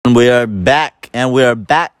We are back, and we are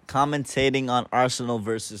back commentating on Arsenal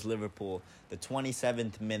versus Liverpool, the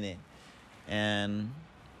 27th minute. And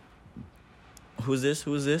who's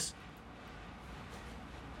this?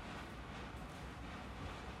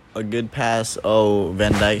 A good pass. Oh,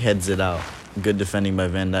 Van Dijk heads it out. Good defending by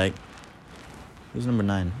Van Dijk. Who's number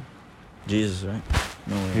 9? Jesus, right?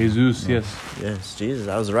 No way. Jesus, No. yes. Yes, Jesus.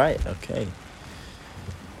 I was right. Okay.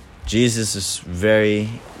 Jesus is very...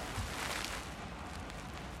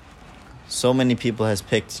 So many people has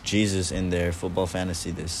picked Jesus in their football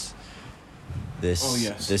fantasy this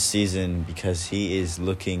season because he is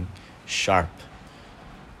looking sharp.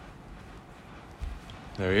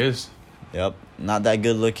 There he is. Yep, not that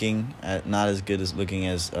good looking, not as good as looking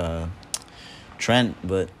as Trent,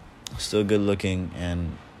 but still good looking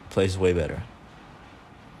and plays way better.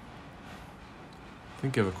 I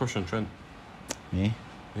think you have a crush on Trent. Me?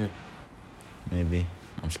 Yeah. Maybe.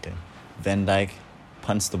 I'm just kidding. Van Dijk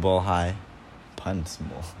punts the ball high. Punts the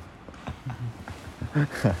ball.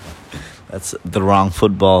 That's the wrong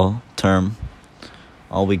football term.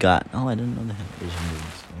 All we got. Oh, I didn't know they had Asian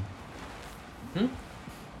movies.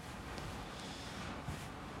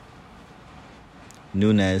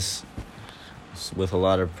 Nunes, with a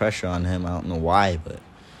lot of pressure on him. I don't know why, but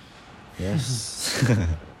yes.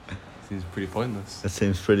 Seems pretty pointless. It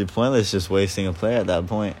seems pretty pointless, just wasting a player at that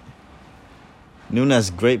point. Nunes,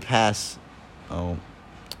 great pass. Oh,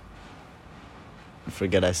 I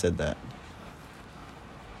forget I said that.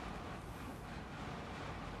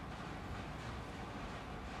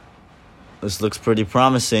 This looks pretty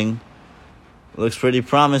promising. Luis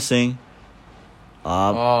Diaz.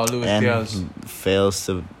 Fails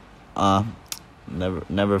to,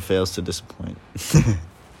 never fails to disappoint. The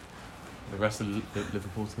rest of the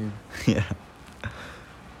Liverpool team. Yeah.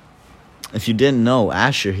 If you didn't know,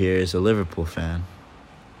 Asher here is a Liverpool fan.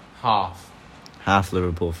 Half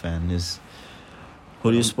Liverpool fan. Who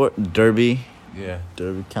do you support? Derby? Yeah.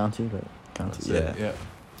 Derby County, right? County. That's it, yeah.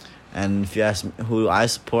 And if you ask me who I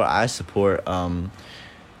support, of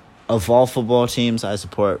all football teams, I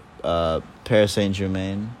support Paris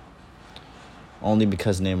Saint-Germain. Only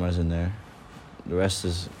because Neymar's in there. The rest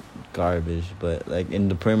is garbage. But like in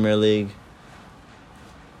the Premier League,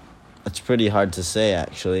 it's pretty hard to say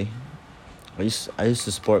actually. I used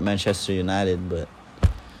to support Manchester United, but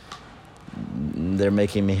they're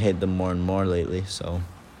making me hate them more and more lately. So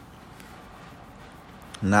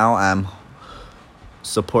now I'm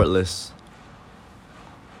supportless.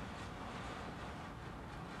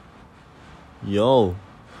 Yo,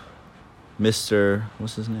 Mr.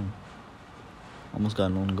 What's his name? Almost got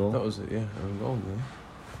an own goal. That was it, yeah. Own goal,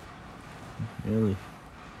 yeah. Really?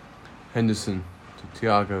 Henderson to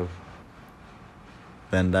Thiago.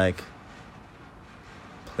 Van Dijk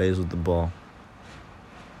plays with the ball.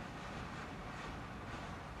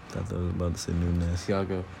 Thought I was about to say Nunes.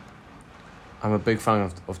 Thiago. I'm a big fan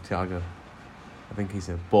of Thiago. I think he's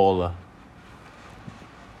a baller.